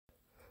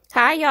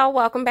Hi y'all,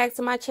 welcome back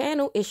to my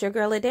channel. It's your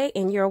girl Ade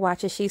and you're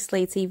watching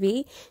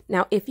SheslayedT.V.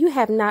 Now, if you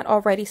have not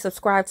already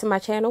subscribed to my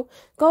channel,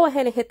 go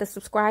ahead and hit the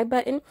subscribe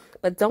button,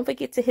 but don't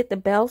forget to hit the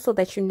bell so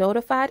that you're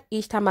notified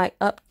each time I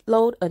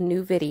upload a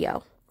new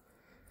video.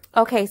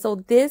 Okay, so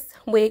this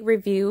wig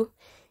review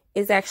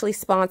is actually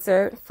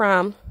sponsored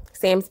from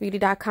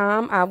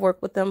Samsbeauty.com. I've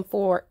worked with them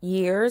for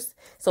years,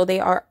 so they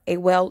are a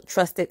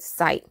well-trusted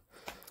site.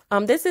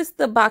 This is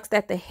the box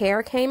that the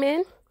hair came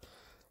in.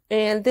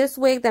 And this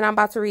wig that I'm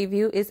about to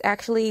review is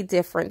actually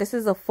different. This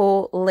is a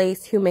full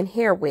lace human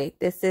hair wig.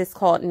 This is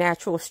called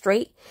Natural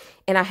Straight.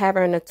 And I have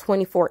her in a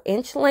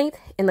 24-inch length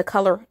in the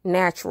color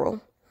Natural.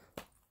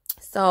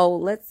 So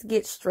let's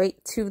get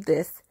straight to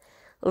this.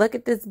 Look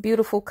at this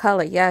beautiful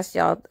color. Yes,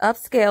 y'all.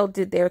 UpScale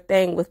did their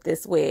thing with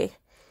this wig.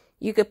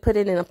 You could put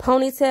it in a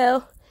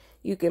ponytail.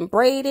 You can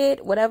braid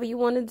it. Whatever you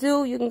want to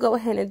do, you can go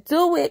ahead and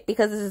do it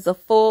because this is a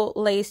full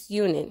lace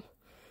unit.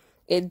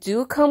 It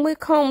do come with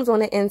combs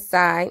on the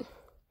inside.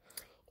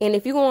 And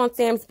if you go on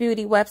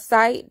Samsbeauty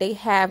website, they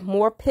have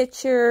more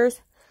pictures,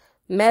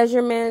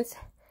 measurements,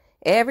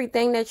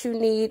 everything that you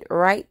need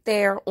right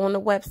there on the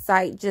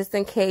website, just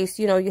in case,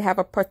 you know, you have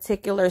a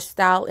particular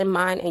style in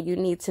mind and you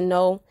need to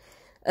know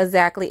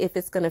exactly if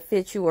it's going to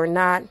fit you or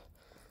not.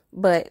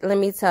 But let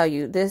me tell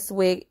you, this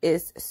wig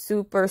is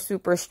super,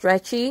 super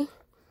stretchy.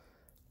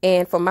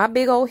 And for my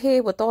big old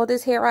head with all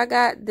this hair I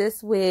got,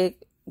 this wig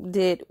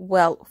did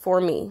well for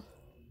me.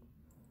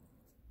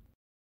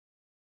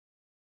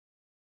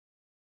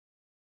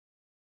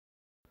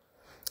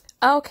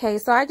 Okay,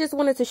 so I just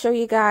wanted to show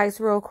you guys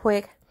real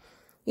quick,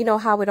 you know,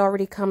 how it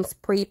already comes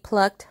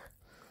pre-plucked.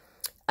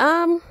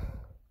 I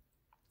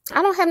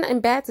don't have nothing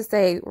bad to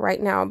say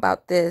right now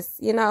about this,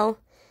 you know.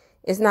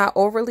 It's not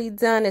overly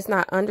done. It's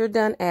not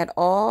underdone at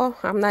all.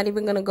 I'm not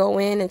even going to go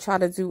in and try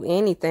to do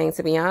anything,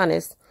 to be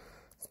honest.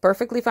 It's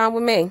perfectly fine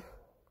with me.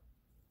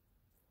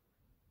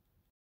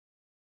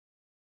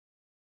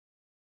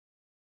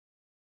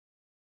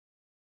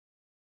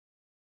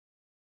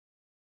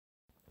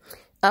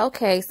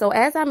 Okay, so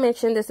as I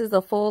mentioned, this is a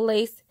full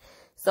lace,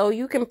 so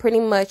you can pretty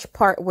much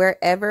part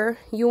wherever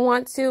you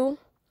want to,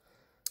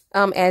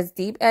 as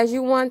deep as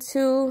you want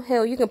to.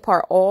 Hell, you can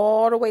part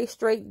all the way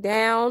straight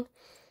down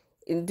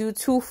and do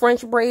 2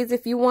 French braids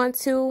if you want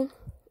to.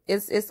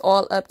 It's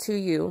all up to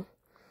you.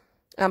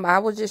 I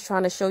was just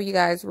trying to show you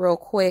guys real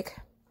quick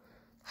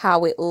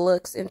how it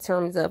looks in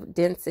terms of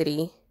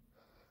density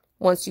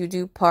once you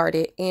do part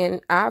it, and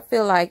I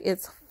feel like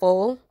it's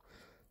full.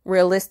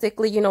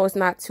 Realistically, you know, it's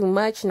not too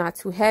much, not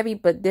too heavy,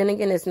 but then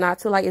again, it's not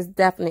too light. It's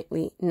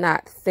definitely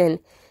not thin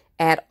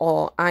at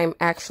all. I'm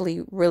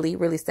actually really,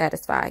 really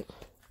satisfied.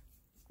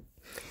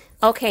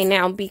 Okay,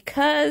 now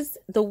because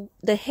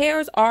the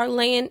hairs are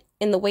laying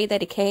in the way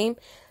that it came,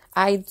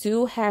 I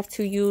do have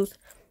to use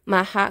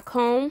my hot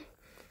comb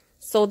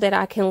so that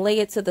I can lay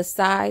it to the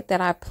side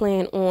that I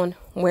plan on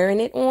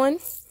wearing it on.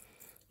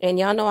 And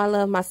y'all know I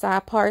love my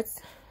side parts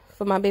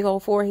for my big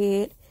old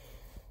forehead.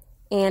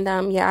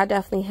 And yeah, I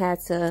definitely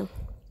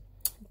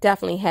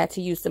had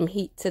to use some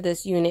heat to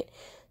this unit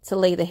to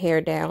lay the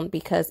hair down,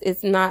 because it's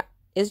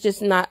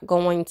just not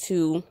going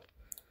to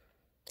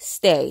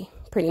stay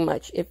pretty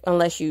much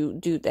unless you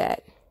do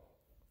that.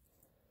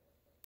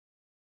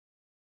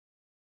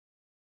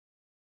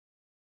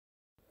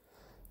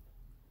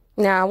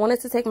 Now, I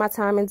wanted to take my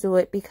time and do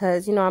it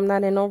because, you know, I'm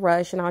not in no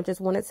rush, and I just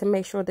wanted to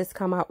make sure this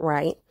come out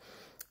right.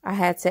 I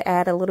had to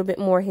add a little bit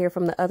more hair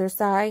from the other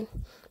side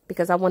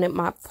because I wanted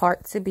my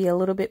part to be a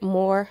little bit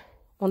more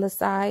on the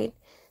side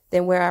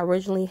than where I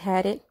originally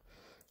had it.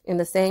 And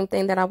the same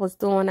thing that I was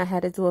doing, I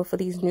had to do it for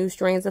these new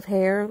strands of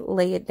hair,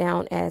 lay it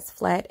down as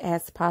flat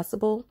as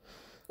possible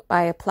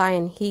by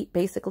applying heat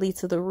basically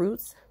to the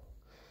roots.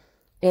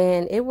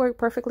 And it worked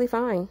perfectly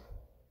fine.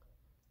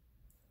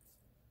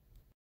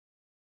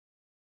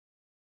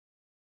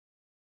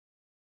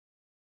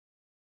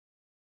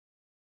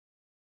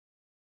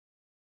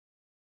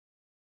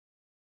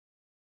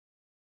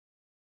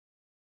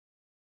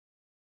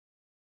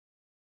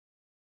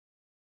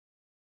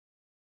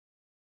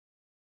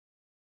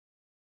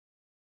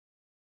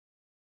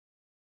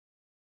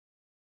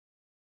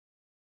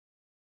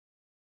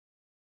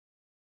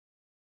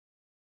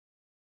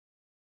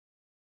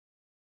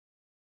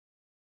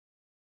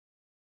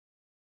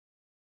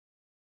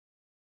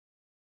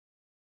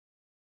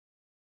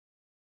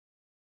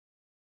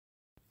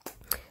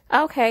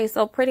 Okay,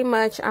 so pretty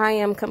much I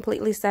am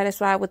completely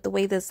satisfied with the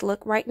way this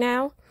look right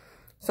now.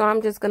 So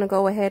I'm just going to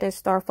go ahead and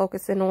start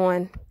focusing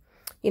on,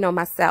 you know,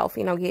 myself,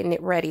 you know, getting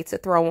it ready to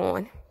throw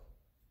on.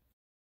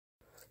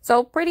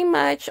 So pretty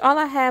much all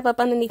I have up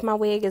underneath my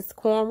wig is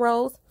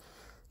cornrows.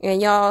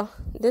 And y'all,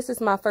 this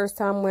is my first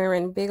time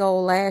wearing big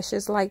old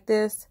lashes like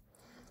this.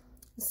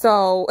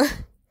 So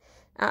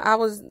I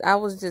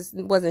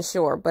wasn't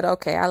sure, but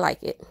okay, I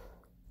like it.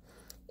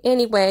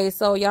 Anyway,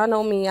 so y'all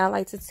know me, I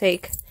like to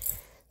take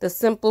the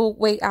simple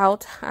way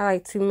out. I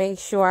like to make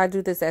sure I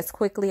do this as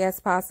quickly as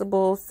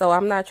possible. So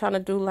I'm not trying to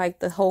do like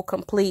the whole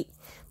complete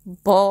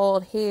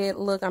bald head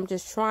look. I'm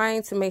just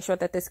trying to make sure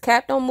that this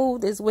cap don't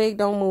move, this wig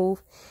don't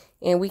move,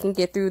 and we can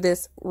get through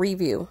this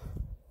review.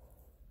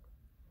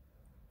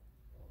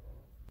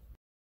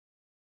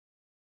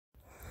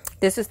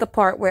 This is the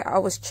part where I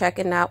was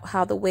checking out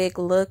how the wig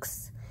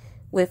looks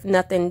with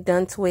nothing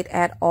done to it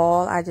at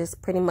all. I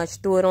just pretty much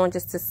threw it on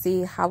just to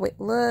see how it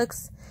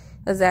looks,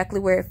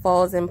 exactly where it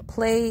falls in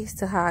place,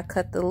 to how I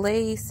cut the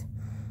lace.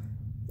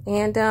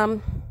 And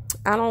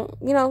I don't,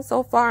 you know,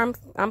 so far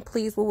I'm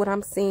pleased with what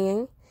I'm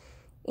seeing.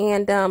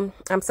 And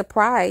I'm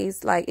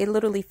surprised, like it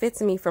literally fits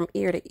me from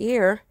ear to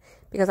ear,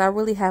 because I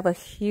really have a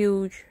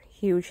huge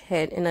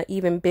head and an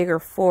even bigger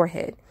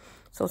forehead.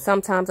 So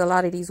sometimes a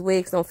lot of these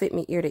wigs don't fit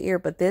me ear to ear,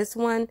 but this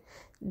one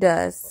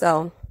does.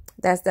 So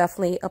that's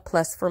definitely a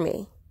plus for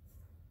me.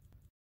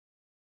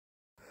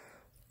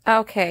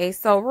 Okay,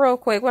 so real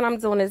quick, what I'm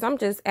doing is I'm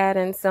just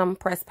adding some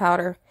pressed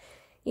powder,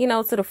 you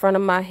know, to the front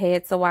of my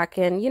head so I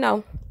can, you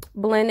know,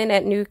 blend in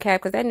that nude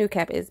cap, because that nude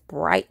cap is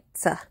bright.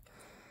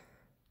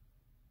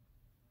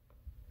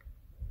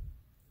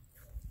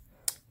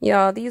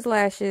 Y'all, these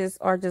lashes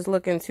are just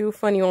looking too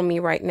funny on me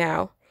right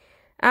now.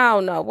 I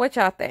don't know what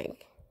y'all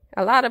think.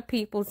 A lot of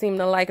people seem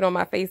to like it on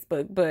my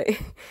Facebook, but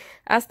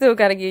I still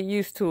got to get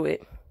used to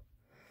it.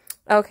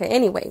 Okay,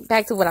 anyway,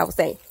 back to what I was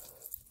saying.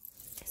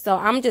 So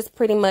I'm just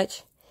pretty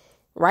much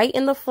right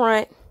in the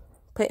front,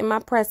 putting my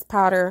pressed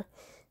powder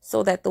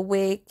so that the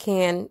wig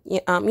can,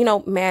 you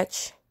know,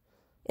 match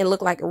and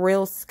look like a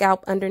real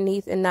scalp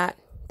underneath and not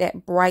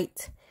that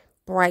bright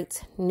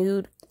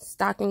nude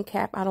stocking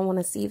cap. I don't want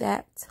to see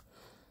that.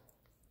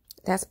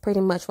 That's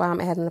pretty much why I'm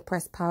adding the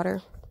pressed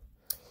powder.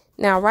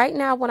 Now, right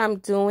now, what I'm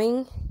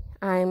doing,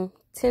 I'm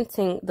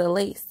tinting the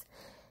lace.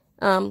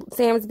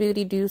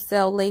 Samsbeauty do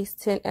sell lace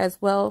tint as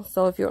well.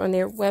 So if you're on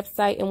their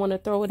website and want to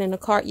throw it in the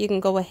cart, you can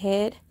go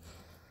ahead.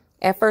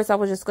 At first, I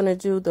was just going to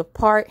do the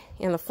part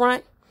in the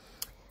front.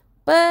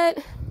 But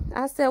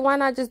I said, why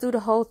not just do the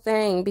whole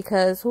thing?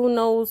 Because who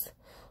knows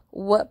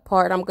what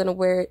part I'm going to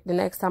wear it the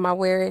next time I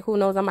wear it. Who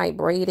knows, I might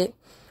braid it.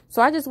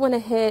 So I just went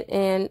ahead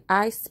and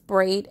I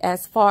sprayed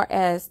as far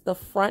as the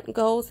front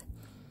goes.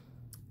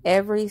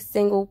 Every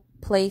single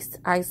place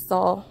I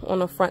saw on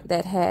the front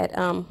that had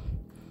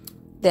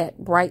that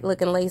bright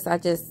looking lace, I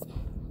just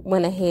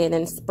went ahead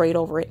and sprayed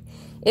over it.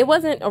 It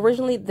wasn't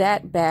originally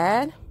that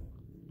bad,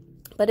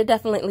 but it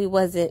definitely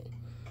wasn't,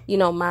 you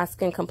know, my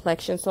skin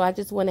complexion. So I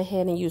just went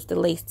ahead and used the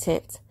lace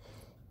tint.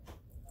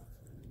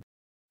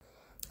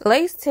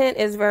 Lace tint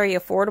is very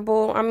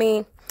affordable. I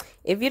mean,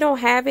 if you don't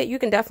have it, you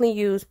can definitely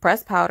use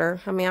pressed powder.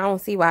 I mean, I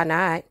don't see why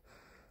not.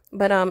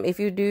 But if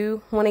you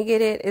do want to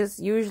get it, it's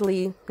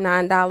usually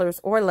 $9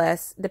 or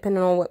less,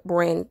 depending on what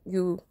brand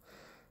you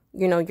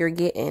know you're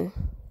getting.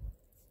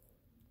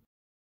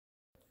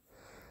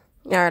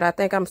 All right, I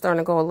think I'm starting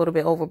to go a little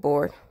bit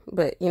overboard,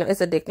 but you know,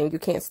 it's addicting. You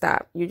can't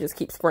stop. You just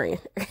keep spraying.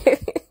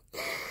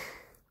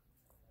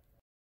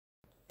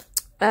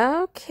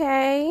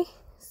 Okay,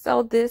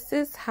 so this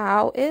is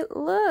how it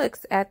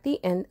looks at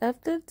the end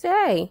of the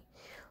day.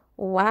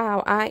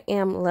 Wow, I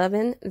am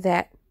loving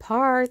that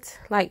part.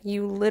 Like,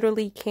 you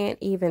literally can't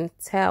even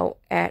tell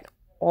at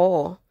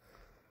all.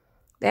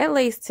 That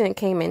lace tint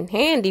came in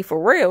handy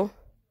for real.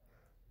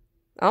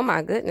 Oh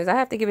my goodness, I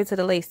have to give it to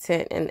the lace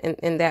tint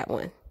in that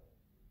one,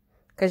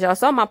 because y'all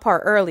saw my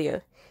part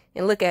earlier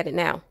and look at it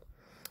now.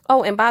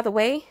 Oh, and by the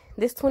way,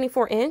 this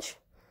 24-inch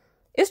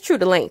is true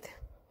to length.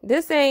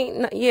 This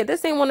ain't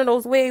one of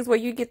those wigs where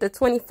you get the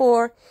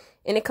 24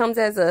 and it comes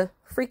as a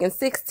freaking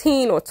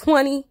 16 or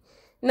 20.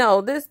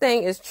 No, this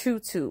thing is true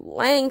to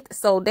length,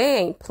 so they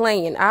ain't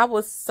playing. I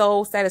was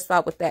so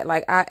satisfied with that.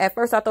 Like, at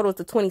first I thought it was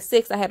the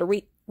 26. I had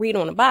to read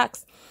on the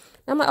box.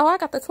 I'm like, oh, I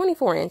got the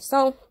 24-inch.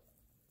 So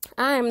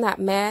I am not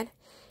mad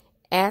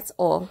at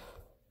all.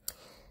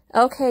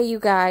 Okay, you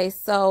guys.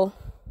 So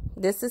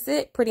this is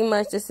it. Pretty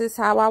much, this is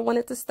how I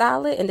wanted to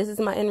style it, and this is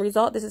my end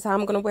result. This is how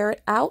I'm going to wear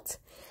it out.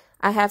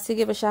 I have to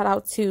give a shout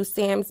out to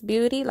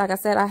Samsbeauty. Like I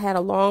said, I had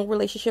a long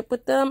relationship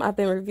with them. I've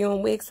been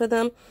reviewing wigs for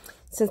them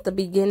since the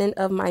beginning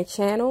of my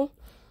channel,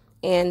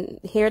 and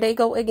here they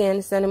go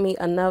again, sending me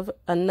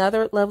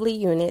another lovely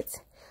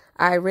unit.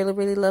 I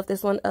really love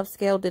this one.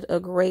 UpScale did a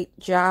great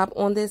job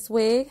on this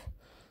wig,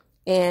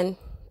 and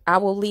I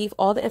will leave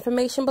all the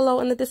information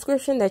below in the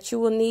description that you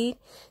will need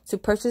to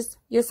purchase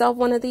yourself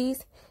one of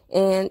these.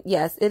 And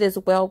yes, it is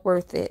well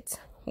worth it.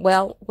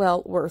 Well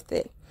worth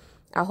it.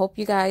 I hope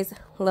you guys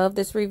love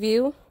this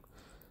review.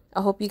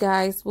 I hope you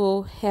guys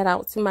will head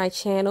out to my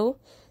channel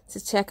to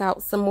check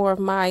out some more of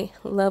my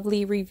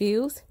lovely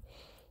reviews.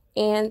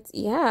 And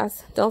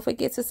yes, don't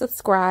forget to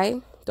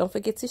subscribe. Don't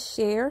forget to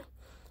share.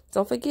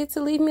 Don't forget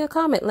to leave me a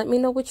comment. Let me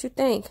know what you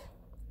think.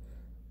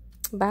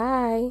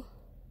 Bye.